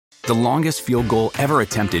The longest field goal ever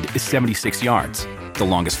attempted is 76 yards. The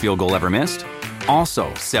longest field goal ever missed?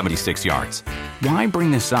 Also 76 yards. Why bring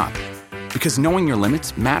this up? Because knowing your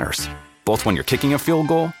limits matters, both when you're kicking a field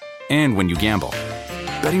goal and when you gamble.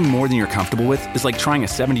 Betting more than you're comfortable with is like trying a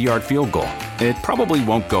 70-yard field goal. It probably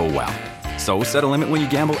won't go well. So set a limit when you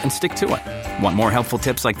gamble and stick to it. Want more helpful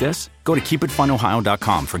tips like this? Go to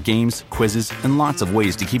keepitfunohio.com for games, quizzes, and lots of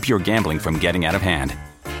ways to keep your gambling from getting out of hand.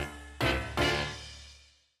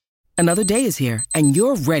 Another day is here, and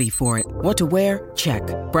you're ready for it. What to wear? Check.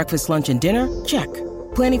 Breakfast, lunch, and dinner? Check.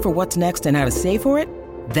 Planning for what's next and how to save for it?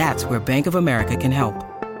 That's where Bank of America can help.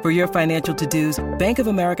 For your financial to-dos, Bank of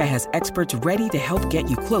America has experts ready to help get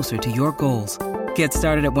you closer to your goals. Get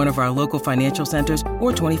started at one of our local financial centers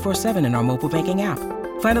or 24/7 in our mobile banking app.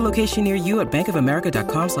 Find a location near you at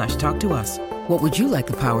bankofamerica.com/talktous. What would you like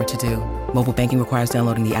the power to do? Mobile banking requires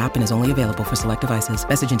downloading the app and is only available for select devices.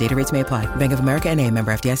 Message and data rates may apply. Bank of America N.A.,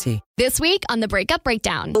 member FDIC. This week on the Breakup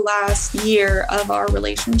Breakdown. The last year of our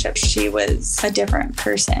relationship, she was a different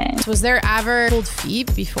person. Was there ever cold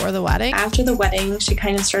feet before the wedding? After the wedding, she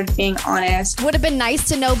kind of started being honest. Would have been nice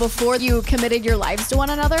to know before you committed your lives to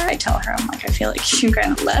one another. I tell her, I'm like, I feel like you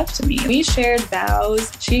kind of left me. We shared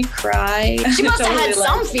vows. She cried. She must have had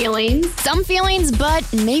some feelings. Some feelings, but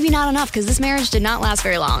maybe not enough because this marriage did not last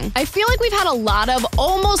very long. I feel like we've had a lot of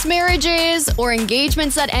almost marriages or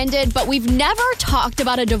engagements that ended, but we've never talked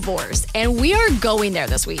about a divorce. And we are going there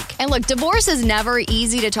this week. And look, divorce is never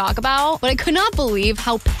easy to talk about, but I could not believe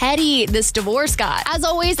how petty this divorce got. As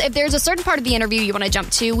always, if there's a certain part of the interview you want to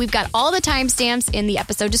jump to, we've got all the timestamps in the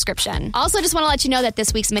episode description. Also, just want to let you know that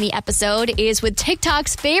this week's mini episode is with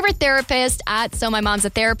TikTok's favorite therapist at So My Mom's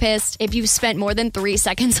a Therapist. If you've spent more than 3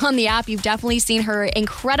 seconds on the app, you've definitely seen her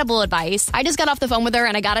incredible advice. I just got off the phone with her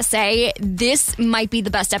and I gotta say, this might be the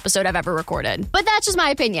best episode I've ever recorded. But that's just my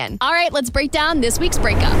opinion. All right, let's break down this week's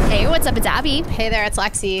breakup. Hey, what's up? It's Abby. Hey there, it's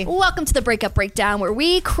Lexi. Welcome to the Breakup Breakdown, where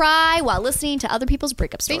we cry while listening to other people's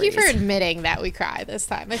breakup stories. Thank you for admitting that we cry this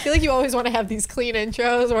time. I feel like you always want to have these clean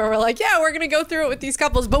intros where we're like, yeah, we're going to go through it with these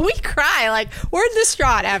couples, but we cry. Like, we're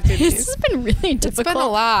distraught after these. This has been really difficult. It's been a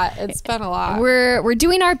lot. It's been a lot. We're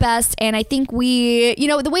doing our best, and I think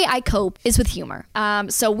the way I cope is with humor.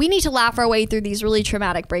 So we need to laugh our way through these really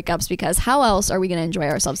traumatic breakups, because how else are we going to enjoy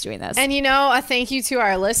ourselves doing this? And a thank you to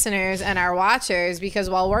our listeners and our watchers, because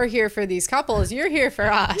while we're here for these couples, you're here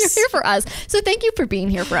for us. You're here for us. So thank you for being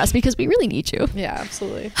here for us, because we really need you. Yeah,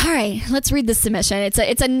 absolutely. All right, let's read this submission.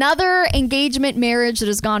 It's another engagement marriage that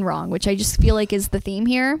has gone wrong, which I just feel like is the theme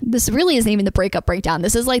here. This really isn't even the breakup breakdown.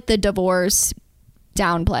 This is like the divorce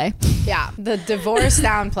downplay. Yeah, the divorce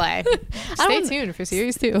downplay. Stay tuned for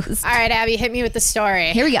series 2. All right, Abby, hit me with the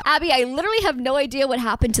story. Here we go. Abby, I literally have no idea what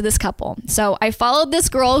happened to this couple. So I followed this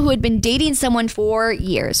girl who had been dating someone for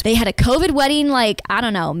years. They had a COVID wedding,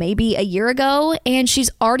 maybe a year ago, and she's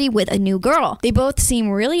already with a new girl. They both seem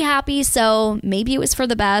really happy, so maybe it was for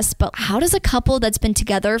the best, but how does a couple that's been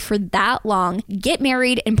together for that long get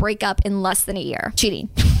married and break up in less than a year? Cheating.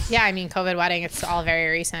 Yeah, I mean, COVID wedding, it's all very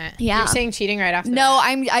recent. Yeah. You're saying cheating right after No,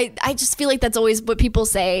 I just feel like that's always what people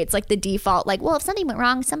say. It's like the default, like, well, if something went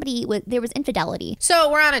wrong, there was infidelity.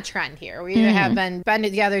 So we're on a trend here. We have been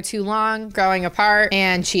together too long, growing apart,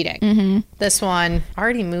 and cheating. Mm-hmm. This one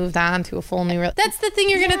already moved on to a full new relationship. That's the thing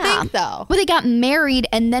you're going to think, though. Well, they got married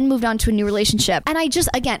and then moved on to a new relationship. And I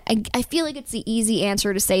feel like it's the easy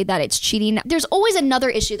answer to say that it's cheating. There's always another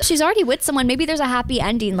issue. She's already with someone. Maybe there's a happy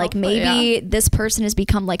ending. Like, maybe this person has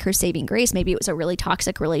become like her saving grace. Maybe it was a really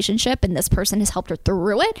toxic relationship and this person has helped her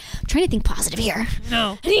through it. I'm trying to think positive here.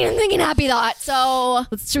 No. I didn't even think a happy thought. So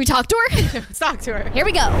should we talk to her? Let's talk to her. Here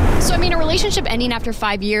we go. So, a relationship ending after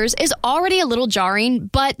 5 years is already a little jarring,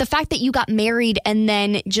 but the fact that you got married and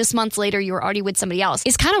then just months later you were already with somebody else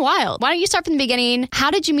is kind of wild. Why don't you start from the beginning? How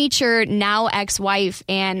did you meet your now ex-wife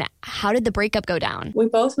and how did the breakup go down? We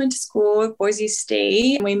both went to school at Boise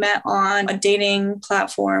State. We met on a dating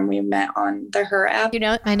platform. We met on the Her app.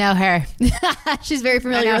 I know her. She's very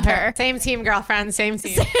familiar with her. Same team, girlfriend, same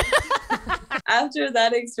team. After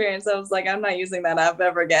that experience, I was like, I'm not using that app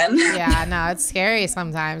ever again. Yeah, no, it's scary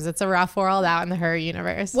sometimes. It's a rough world out in the Her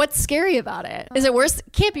universe. What's scary about it? Is it worse?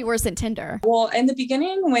 It can't be worse than Tinder. Well, in the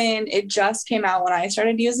beginning, when it just came out, when I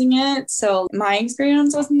started using it, so my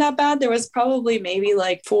experience wasn't that bad. There was probably maybe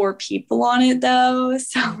like 4 people on it though.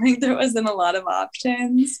 So there wasn't a lot of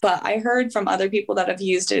options. But I heard from other people that have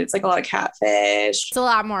used it, it's like a lot of catfish. It's a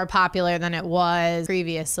lot more popular than it was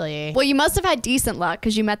previously. Well, you must have had decent luck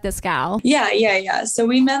because you met this gal. Yeah. Yeah. So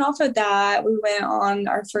we met off of that. We went on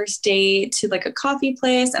our first date to like a coffee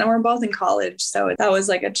place, and we're both in college. So that was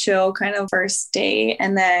like a chill kind of first date.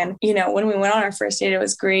 And then, when we went on our first date, it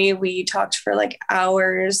was great. We talked for like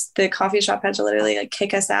hours. The coffee shop had to literally like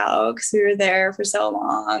kick us out because we were there for so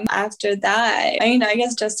long. After that, I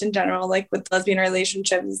guess just in general, like with lesbian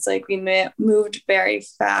relationships, it's like we moved very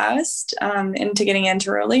fast into getting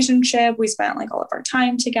into a relationship. We spent like all of our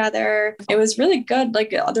time together. It was really good. Like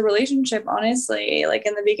the relationship, honestly, like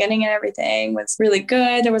in the beginning and everything was really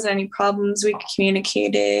good. There wasn't any problems. We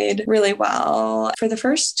communicated really well. For the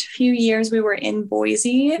first few years, we were in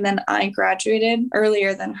Boise, and then I graduated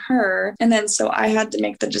earlier than her. And then so I had to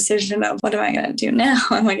make the decision of what am I going to do now?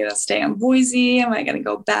 Am I going to stay in Boise? Am I going to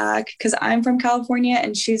go back? Because I'm from California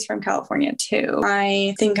and she's from California too.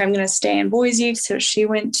 I think I'm going to stay in Boise. So she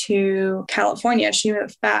went to California. She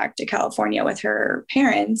moved back to California with her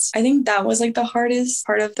parents. I think that was like the hardest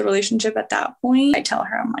part of the relationship at that point. I tell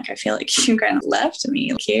her, I'm like, I feel like you kind of left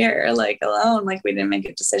me here, like alone. Like we didn't make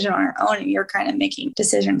a decision on our own, and you're kind of making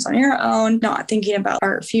decisions on your own, not thinking about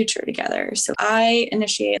our future together. So I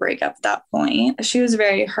initiated a breakup at that point. She was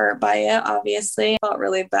very hurt by it, obviously. Felt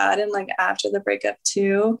really bad. And like after the breakup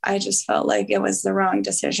too, I just felt like it was the wrong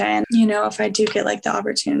decision. If I do get like the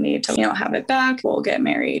opportunity to, have it back, we'll get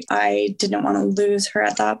married. I didn't want to lose her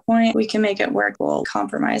at that point. We can make it work. We'll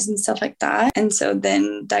compromise and stuff like that. And so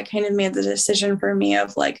then that kind of made the decision for me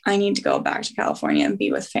of like, I need to go back to California and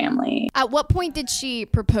be with family. At what point did she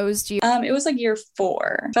propose to you? It was like year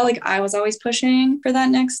 4. I felt like I was always pushing for that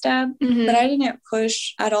next step, but I didn't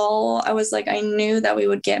push at all. I was like, I knew that we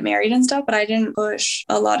would get married and stuff, but I didn't push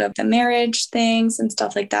a lot of the marriage things and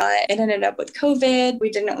stuff like that. It ended up with COVID. We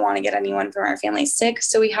didn't want to get anyone from our family sick.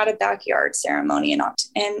 So we had a backyard ceremony in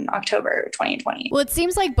October 2020. Well, it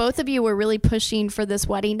seems like both of you were really pushing for this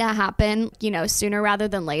wedding to happen, sooner rather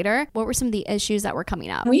than later. What were some of the issues that were coming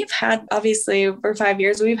up? We've had, obviously, for 5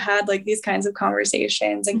 years, we've had like these kinds of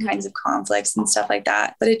conversations and kinds of conflicts and stuff like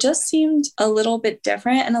that. But it just seemed a little bit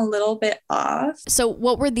different and a little bit off. So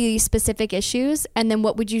what were the specific issues? And then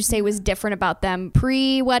what would you say was different about them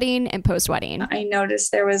pre-wedding and post-wedding? I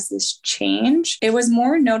noticed there was this change. It was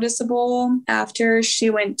more noticeable after she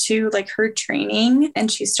went to like her training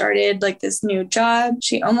and she started like this new job.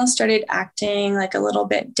 She almost started acting like a little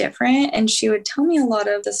bit different. And she would tell me a lot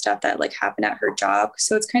of the stuff that like happened at her job.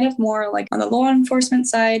 So it's kind of more like on the law enforcement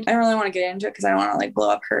side. I don't really want to get into it because I don't want to like blow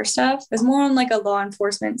up her stuff. It's more on like a law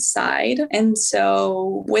enforcement side. And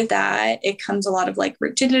so with that, it comes a lot of like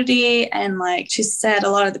rigidity. And like she said, a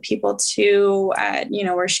lot of the people too at,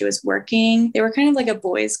 where she was working, they were kind of like a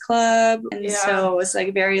boys club. And so it was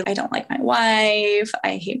like very, I don't like my wife,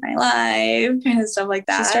 I hate my life, kind of stuff like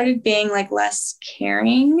that. She started being like less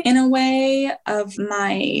caring in a way of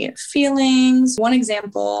my feelings. One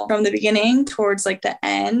example from the beginning towards like the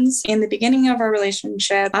ends, in the beginning of our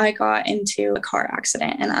relationship, I got into a car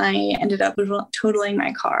accident and I ended up totaling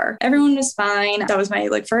my car. Everyone was fine. That was my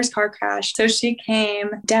like first car crash. So she came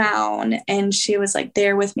down and she was like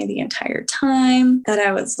there with me the entire time that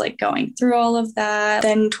I was like going through all of that.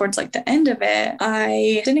 Then towards like the end of it,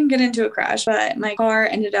 I didn't get into a crash, but my car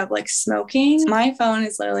ended up like smoking. My phone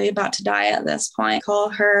is literally about to die at this point. I call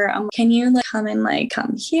her, can you like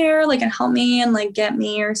come here like and help me and like get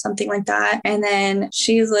me or something like that. And then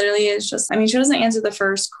she literally is just, she doesn't answer the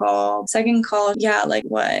first call. Second call, yeah, like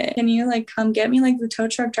what? Can you like come get me? Like the tow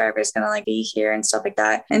truck driver is gonna like be here and stuff like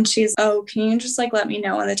that. And she's, oh, can you just like let me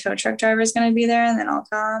know when the tow truck driver is gonna be there and then I'll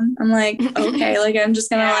come? I'm like, okay, like I'm just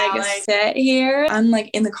gonna sit here. I'm like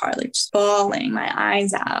in the car, like just bawling my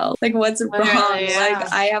eyes out. Like what's wrong? Yeah.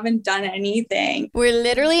 Like I haven't done anything. We're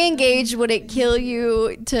literally engaged. Would it kill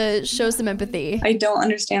you to show some empathy? I don't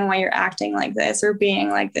understand why you're acting like this or being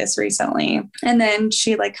like this recently. And then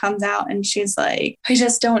she like comes out and she's like, I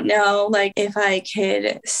just don't know like if I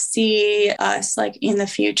could see us like in the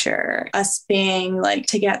future, us being like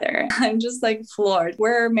together. I'm just like floored.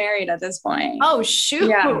 We're married at this point. Oh,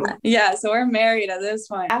 shoot. Yeah. So we're married at this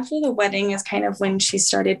point. After the wedding is kind of when she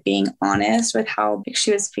started being honest with how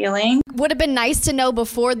she was feeling. Would have been nice to know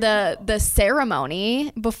before the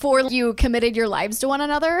ceremony, before you committed your lives to one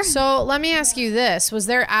another. So let me ask you this. Was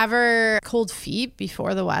there ever cold feet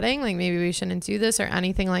before the wedding? Like maybe we shouldn't do this or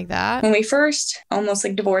anything like that? When we first almost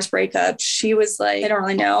like divorce breakup, she was like, I don't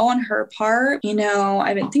really know on her part.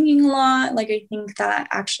 I've been thinking a lot. Like, I think that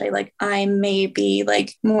actually like I may be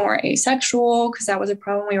like more asexual because that was a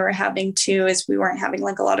problem we were having too, is we weren't having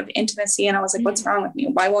like a lot of intimacy. And I was like, what's wrong with me?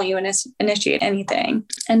 Why won't you initiate anything?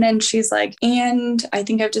 And then she's like, and I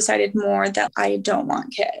think I've decided more that I don't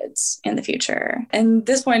want kids in the future. And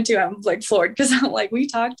this point too, I'm like floored because I'm like, we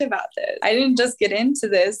talked about this. I didn't just get into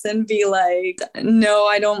this this and be like, no,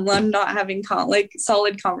 I'm not having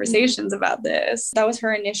solid conversations about this. That was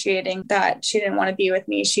her initiating that she didn't want to be with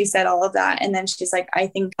me. She said all of that. And then she's like, I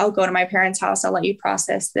think I'll go to my parents' house. I'll let you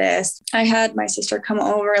process this. I had my sister come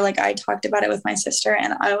over. Like I talked about it with my sister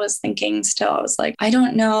and I was thinking still, I was like, I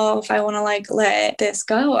don't know if I want to like let this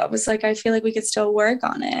go. I was like, I feel like we could still work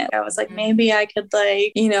on it. I was like, maybe I could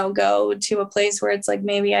like, go to a place where it's like,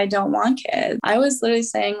 maybe I don't want kids. I was literally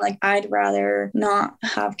saying like, I'd rather not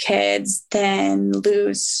have kids than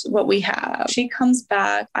lose what we have. She comes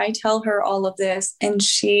back. I tell her all of this and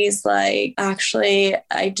she's like, actually,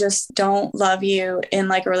 I just don't love you in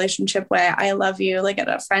like a relationship way. I love you like at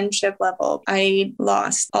a friendship level. I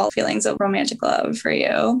lost all feelings of romantic love for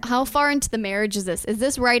you. How far into the marriage is this? Is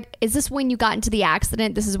this right? Is this when you got into the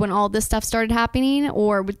accident? This is when all this stuff started happening,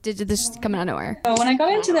 or did this just come out of nowhere? So when I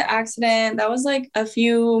got into the accident, that was like a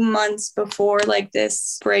few months before like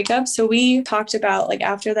this breakup. So we talked about like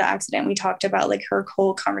after the accident, we talked about like her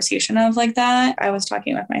whole conversation of like that. I was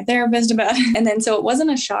talking with my therapist about it. And then so it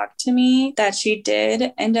wasn't a shock to me that she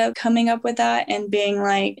did end up coming up with that and being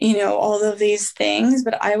like, all of these things.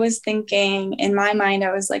 But I was thinking in my mind,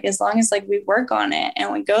 I was like, as long as like we work on it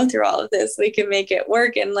and we go through all of this, we can make it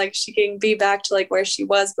work. And like she can be back to like where she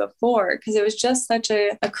was before. Cause it was just such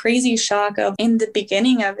a crazy shock of in the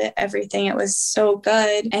beginning of it, everything, it was so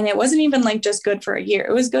good. And it wasn't even like just good for a year.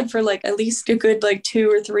 It was good for like at least a good like 2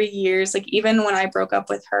 or 3 years. Like even when I broke up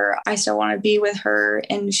with her, I still want to be with her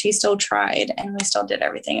and she still tried and we still did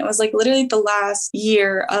everything. It was like literally the last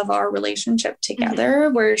year of our relationship together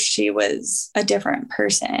where she was a different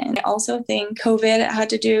person. I also think COVID had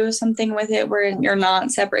to do something with it where you're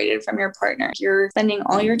not separated from your partner. You're spending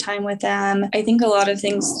all your time with them. I think a lot of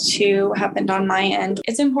things too happened on my end.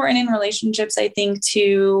 It's important in relationships, I think,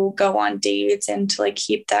 to go on dates and to like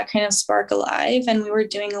keep that kind of spark alive. And we were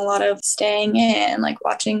doing a lot of staying in, like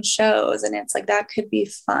watching shows. And it's like that could be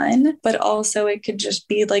fun, but also it could just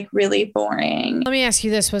be like really boring. Let me ask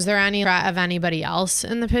you this. Was there any threat of anybody else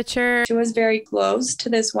in the picture? She was very close to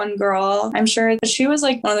this one girl. I'm sure she was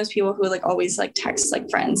like one of those people who like always like text like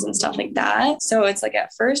friends and stuff like that. So it's like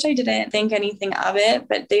at first I didn't think anything of it,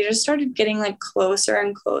 but they just started getting like closer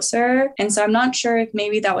and closer. And so I'm not sure if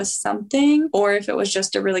maybe that was something or if it was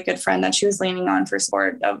just a really good friend that she was leaning on for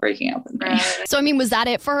support of breaking up with me. So, I mean, was that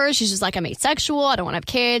it for her? She's just like, I'm asexual. I don't want to have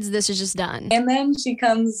kids. This is just done. And then she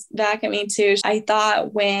comes back at me too. I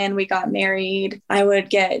thought when we got married, I would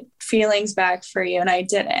get feelings back for you, and I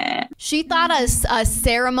didn't. She thought a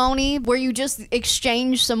ceremony where you just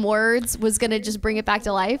exchange some words was going to just bring it back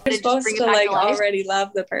to life. You're supposed to like already love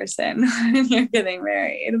the person when you're getting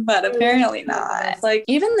married, but apparently not. Like,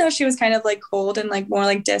 even though she was kind of like cold and like more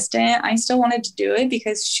like distant, I still wanted to do it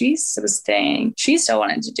because she was staying. She still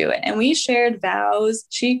wanted to do it. And we shared vows.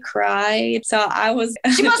 She cried. So I was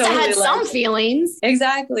She must totally have had some like, feelings.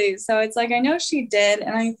 Exactly. So it's like, I know she did.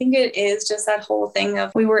 And I think it is just that whole thing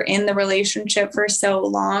of we were in the relationship for so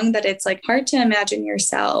long that it's like hard to imagine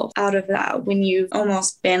yourself out of that when you've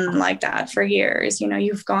almost been like that for years.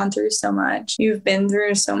 You've gone through so much. You've been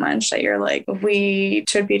through so much that you're like, we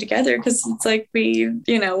should be together because it's like we,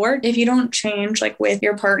 work. If you don't change like with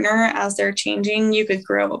your partner as they're changing, you could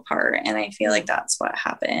grow apart. And I feel like that's what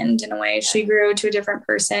happened in a way. She grew to a different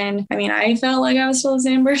person. I mean, I felt like I was still the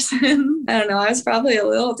same person. I don't know. I was probably a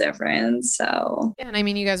little different. So yeah, and I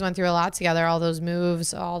mean, you guys went through a lot together, all those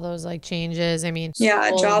moves, all those like changes. I mean,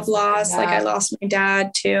 yeah, job loss. Like I lost my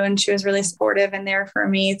dad too. And she was really supportive and there for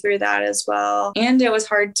me through that as well. And it was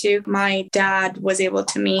hard too. My dad was able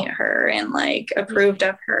to meet her and like approved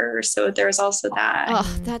of her. So there was also that.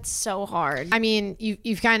 Oh, that's so hard. I mean,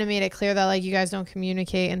 you've kind of made it clear that like you guys don't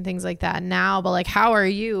communicate and things like that now, but like, how are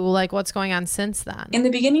you? Like, what's going on since then? In the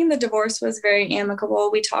beginning, the divorce was very amicable.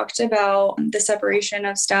 We talked about the separation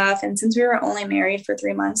of stuff. And since we were only married for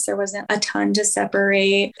 3 months, there wasn't a ton to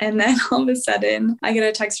separate. And then all of a sudden, I get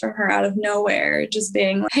a text from her out of nowhere, just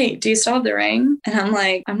being like, hey, do you still have the ring? And I'm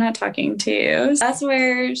like, I'm not talking to you. So that's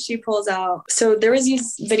where she pulls out. So there was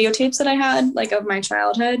these videotapes that I had like of my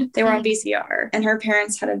childhood. They were on VCR and her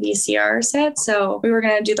parents had a VCR set. So we were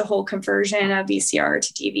going to do the whole conversion of VCR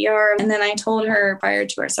to DVR. And then I told her prior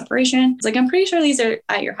to our separation, I was like, I'm pretty sure these are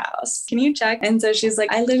at your house. Can you check? And so she's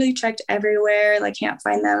like, I literally checked everywhere. Like, can't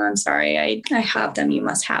find them. I'm sorry. I have them. You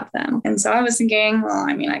must have them. And so I was thinking, well,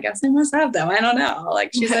 I mean, I guess I must have them. I don't know.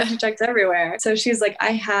 Like she said, she checked everywhere. So she's like,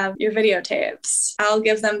 I have your videotapes. I'll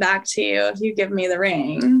give them back to you if you give me the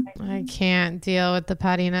ring. I can't deal with the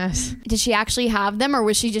pettiness. Did she actually have them or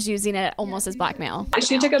was she just using it almost as blackmail?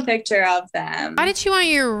 She took a picture of them. Why did she want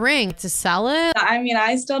your ring? To sell it? I mean,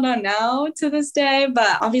 I still don't know to this day,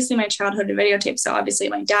 but obviously my childhood videotape. So obviously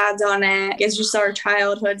my dad's on it. it's just our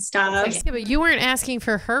childhood stuff. Yeah, but you weren't asking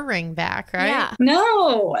for her ring back, right? Yeah.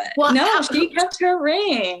 No, she kept her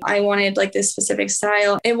ring. I wanted like this specific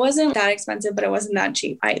style. It wasn't that expensive, but it wasn't that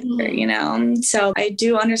cheap either, you know? So I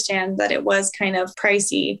do understand that it was kind of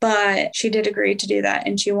pricey, but she did agree to do that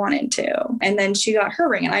and she wanted to. And then she got her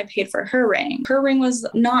ring and I paid for her ring. Her ring was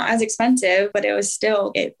not as expensive, but it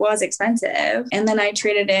was expensive. And then I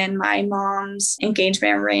traded in my mom's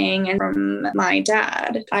engagement ring and from my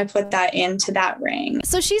dad, I put that into that ring.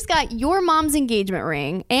 So she's got your mom's engagement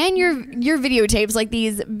ring and your videotapes, like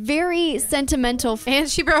these very sentimental. And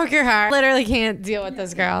she broke your heart. Literally can't deal with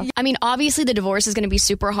this girl. I mean, obviously the divorce is going to be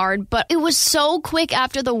super hard, but it was so quick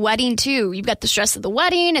after the wedding too. You've got the stress of the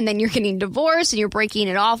wedding and then you're getting divorced and you're breaking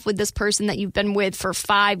it off with this person that you've been with for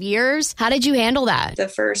 5 years. How did you handle that? The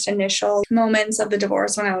first initial moments of the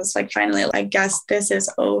divorce when I was like, finally, I guess this is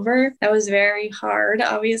over. That was very hard,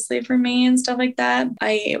 obviously, for me and stuff like that.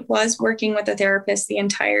 I was working with a therapist the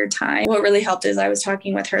entire time. What really helped is I was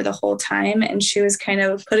talking with her the whole time and she was kind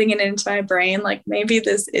of putting it into my brain, like maybe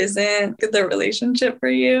this isn't the relationship for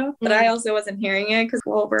you. But I also wasn't hearing it because,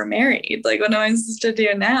 well, we're married. Like, what am I supposed to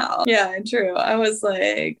do now? Yeah, true. I was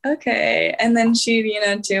like, okay. And then she,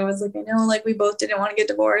 too, was like, I know, like, we both didn't want to get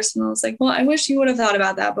divorced. And I was like, well, I wish you would have thought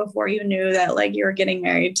about that before you knew that, like, you were getting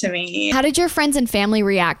married to me. How did your friends and family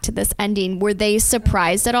react to this ending? Were they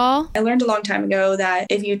surprised at all? I learned a long time ago that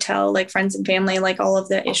if you tell, like, friends and family, like, all of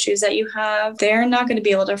the issues that you have, they're not going to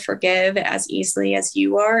be able to forgive as easily as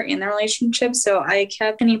you are in the relationship. So I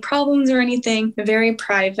kept any problems or anything very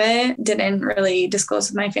private, didn't really disclose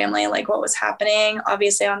with my family, like, what was happening.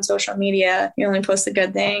 Obviously, on social media, you only post the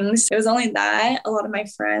good things. It was only that. A lot of my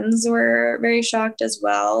friends were very shocked as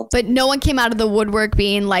well. But no one came out of the woodwork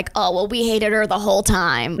being like, oh, well, we hated her the whole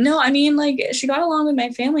time. No, I mean, like, she got along with my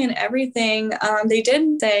family and everything. They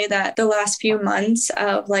did say that the last few months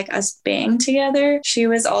of, like, us being together, she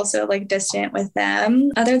was also, like, distant with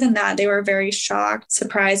them. Other than that, they were very shocked,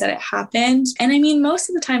 surprised that it happened. And I mean, most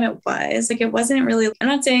of the time it was, like, it wasn't really, I'm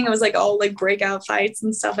not saying it was, like, all, like, breakout fights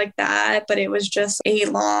and stuff like that, but it was just a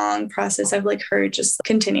long process of, like, her just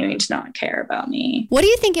continuing to not care about me. What do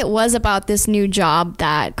you think it was about this new job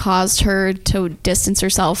that caused her to distance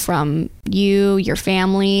herself from you, your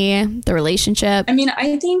family, the relationship? I mean,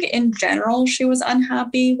 I think in general, she was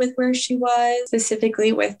unhappy with where she was,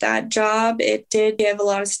 specifically with that job. It did give a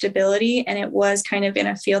lot of stability and it was kind of in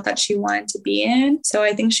a field that she wanted to be in. So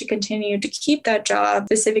I think she continued to keep that job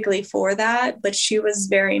specifically for that, but she was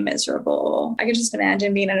very miserable. I could just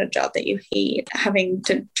imagine being at a job that you hate, having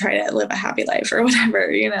to try to live a happy life or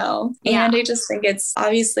whatever, Yeah. And I just think it's,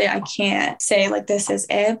 obviously, I can't say like this is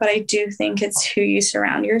it, but I do think it's who you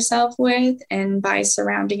surround yourself with. And by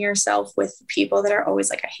surrounding yourself with people that are always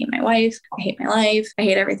like, I hate my wife, I hate my life, I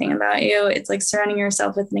hate everything about you, it's like surrounding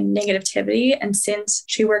yourself with negativity. And since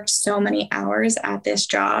she worked so many hours at this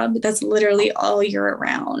job, that's literally all year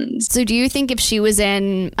round. So do you think if she was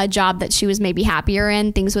in a job that she was maybe happier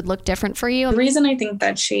in, things would look different for you? The reason I think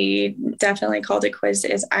that she definitely called it quits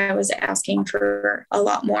is I was asking for a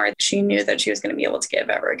lot more. She knew that she was going to be able to give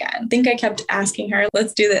ever again. I think I kept asking her,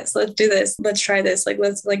 let's do this, let's try this, like,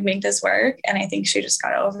 let's like make this work. And I think she just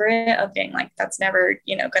got over it of being like, that's never,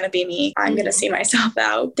 going to be me. I'm going to see myself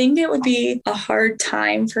out. I think it would be a hard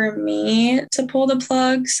time for me to pull the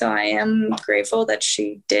plug. So I am grateful that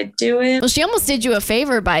she did do it. Well, she almost did you a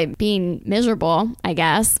favor by being miserable, I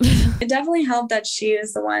guess. It definitely helped that she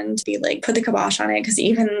was the one to be like, put the kibosh on it. Cause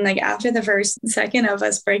even like after the first second of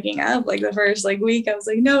us breaking up, like the first like week, I was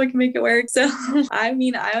like, no, we can make it work. So, I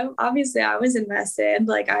mean, I was invested.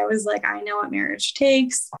 Like, I was like, I know what marriage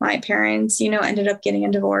takes. My parents, ended up getting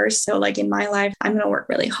a divorce. So like in my life, I'm going to work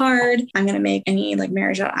really hard. I'm going to make any like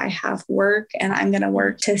marriage that I have work, and I'm going to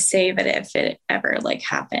work to save it if it ever like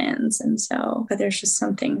happens. And so, but there's just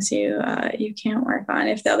some things you can't work on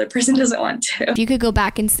if the other person doesn't want to. If you could go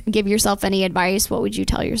back and give yourself any advice, what would you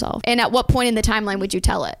tell yourself? And at what point in the timeline would you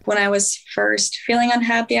tell it? When I was first feeling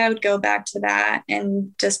unhappy, I would go back to that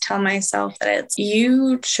and just tell myself that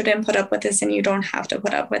you shouldn't put up with this and you don't have to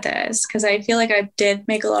put up with this. Because I feel like I did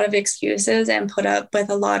make a lot of excuses and put up with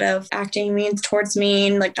a lot of acting mean towards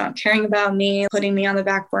me, like not caring about me, putting me on the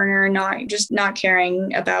back burner, not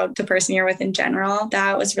caring about the person you're with in general.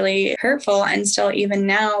 That was really hurtful. And still, even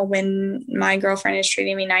now, when my girlfriend is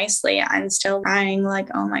treating me nicely, I'm still crying like,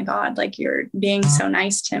 oh my God, like you're being so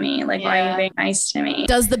nice to me. Like, why are you being nice to me?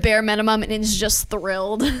 Does the bare minimum and is just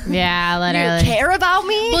thrilled. Yeah, literally. You care about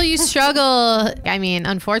me? Well, Well, you struggle. I mean,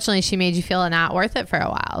 unfortunately, she made you feel not worth it for a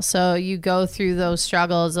while. So you go through those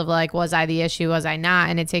struggles of like, was I the issue? Was I not?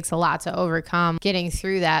 And it takes a lot to overcome getting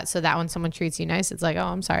through that, so that when someone treats you nice, it's like, oh,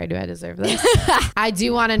 I'm sorry. Do I deserve this? I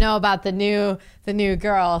do want to know about the new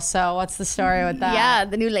girl. So what's the story with that? Yeah,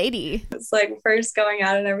 the new lady. It's like first going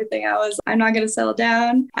out and everything. I'm not going to settle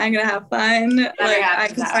down. I'm going to have fun. Like I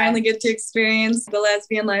can finally get to experience the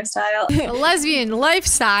lesbian lifestyle. The lesbian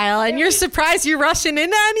lifestyle, and you're surprised you're rushing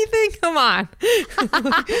into anything? Come on.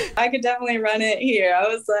 I could definitely run it here. I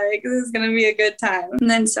was like, this is going to be a good time. And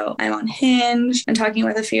then so I'm on Hinge and talking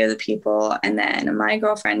with a few of the people. And then my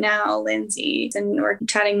girlfriend now, Lindsay, and we're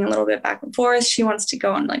chatting a little bit back and forth. She wants to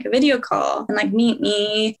go on like a video call and like meet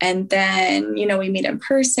me. And then, we meet in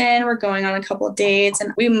person. We're going on a couple of dates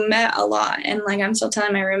and we met a lot. And like, I'm still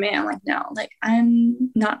telling my roommate, I'm like, no, like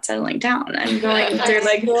I'm not settling down. I'm going through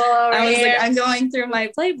like, I'm going through my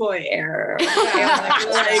Playboy era.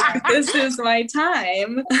 Like this is my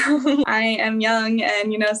time. I am young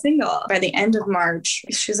and, single. By the end of March,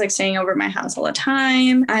 she's like staying over at my house all the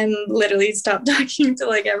time. I'm literally stopped talking to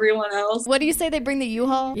like everyone else. What do you say they bring the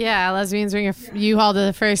U-Haul? Yeah, lesbians bring a U-Haul to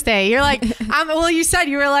the first day. You're like, you said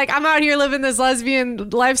you were like, I'm out here living this lesbian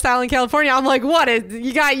lifestyle in California. I'm like, what?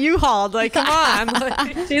 You got U-Hauled? Like, come on.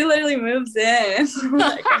 Like, she literally moves in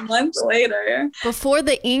like a month later. Before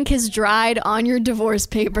the ink has dried on your divorce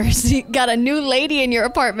papers, you got a new lady in your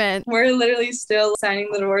apartment. We're literally still signing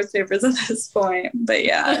the divorce papers at this point. But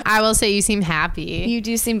yeah. I will say you seem happy. You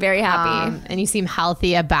do seem very happy. And you seem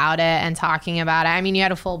healthy about it and talking about it. I mean, you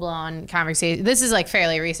had a full-blown conversation. This is like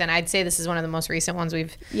fairly recent. I'd say this is one of the most recent ones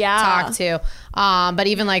we've talked to. But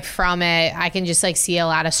even like from it, I can just like see a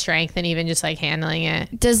lot of strength and even just like handling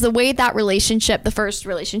it. Does the way that relationship, the first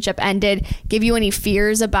relationship ended, give you any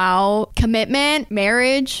fears about commitment,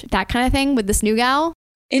 marriage, that kind of thing with this new gal?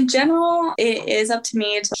 In general, it is up to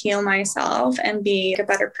me to heal myself and be a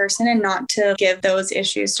better person and not to give those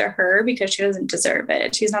issues to her because she doesn't deserve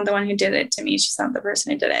it. She's not the one who did it to me. She's not the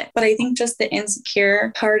person who did it. But I think just the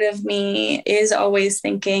insecure part of me is always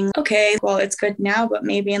thinking, okay, well, it's good now, but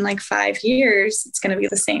maybe in like 5 years, it's going to be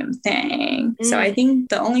the same thing. So I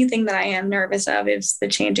think the only thing that I am nervous of is the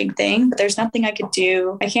changing thing, but there's nothing I could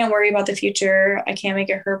do. I can't worry about the future. I can't make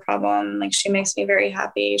it her problem. Like she makes me very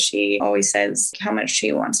happy. She always says how much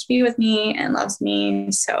she wants to be with me and loves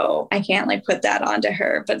me. So I can't like put that onto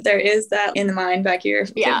her, but there is that in the mind back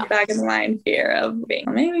of the mind fear of being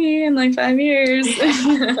maybe in like 5 years.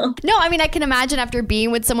 No, I mean, I can imagine after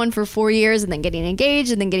being with someone for 4 years and then getting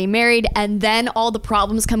engaged and then getting married and then all the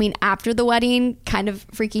problems coming after the wedding kind of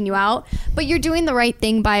freaking you out. But you're doing the right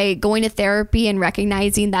thing by going to therapy and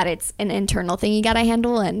recognizing that it's an internal thing you got to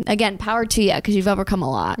handle. And again, power to you because you've overcome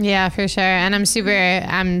a lot. Yeah, for sure. And I'm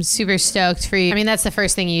super stoked for you. I mean, that's the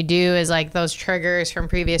first thing you do is like those triggers from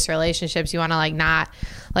previous relationships. You want to like not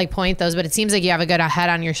like point those, but it seems like you have a good head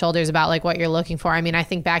on your shoulders about like what you're looking for. I mean, I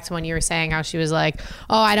think back to when you were saying how she was like,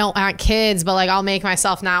 oh, I don't want kids, but like I'll make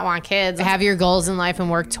myself not want kids. Have your goals in life and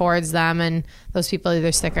work towards them, and those people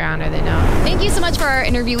either stick around or they don't. Thank you so much for our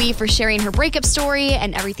interviewee for sharing her breakup story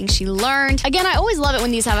and everything she learned. Again, I always love it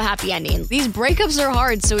when these have a happy ending. These breakups are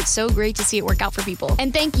hard, so it's so great to see it work out for people.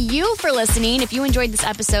 And thank you for listening. If you enjoyed this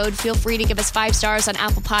episode, feel free to give us 5 stars on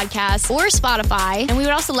Apple Podcasts or Spotify. And we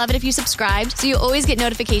would also love it if you subscribed so you always get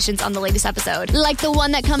notifications on the latest episode. Like the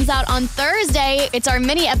one that comes out on Thursday. It's our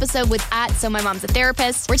mini episode with So My Mom's a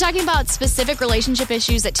Therapist. We're talking about specific relationship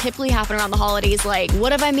issues that typically happen around the holidays, like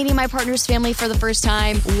what if I'm meeting my partner's family for the first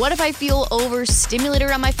time? What if I feel overstimulated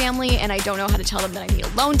around my family and I don't know how to tell them that I need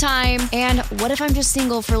alone time? And what if I'm just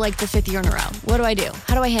single for like the 5th year in a row? What do I do?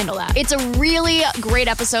 How do I handle that? It's a really great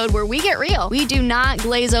episode where we get real. We do not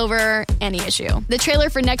glaze over any issue. The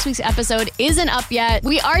trailer for next week's episode isn't up yet.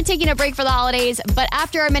 We are taking a break for the holidays, but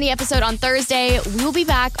after our mini episode on Thursday, we will be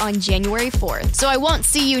back on January 4th. So I won't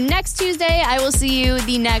see you next Tuesday. I will see you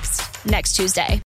the next Tuesday.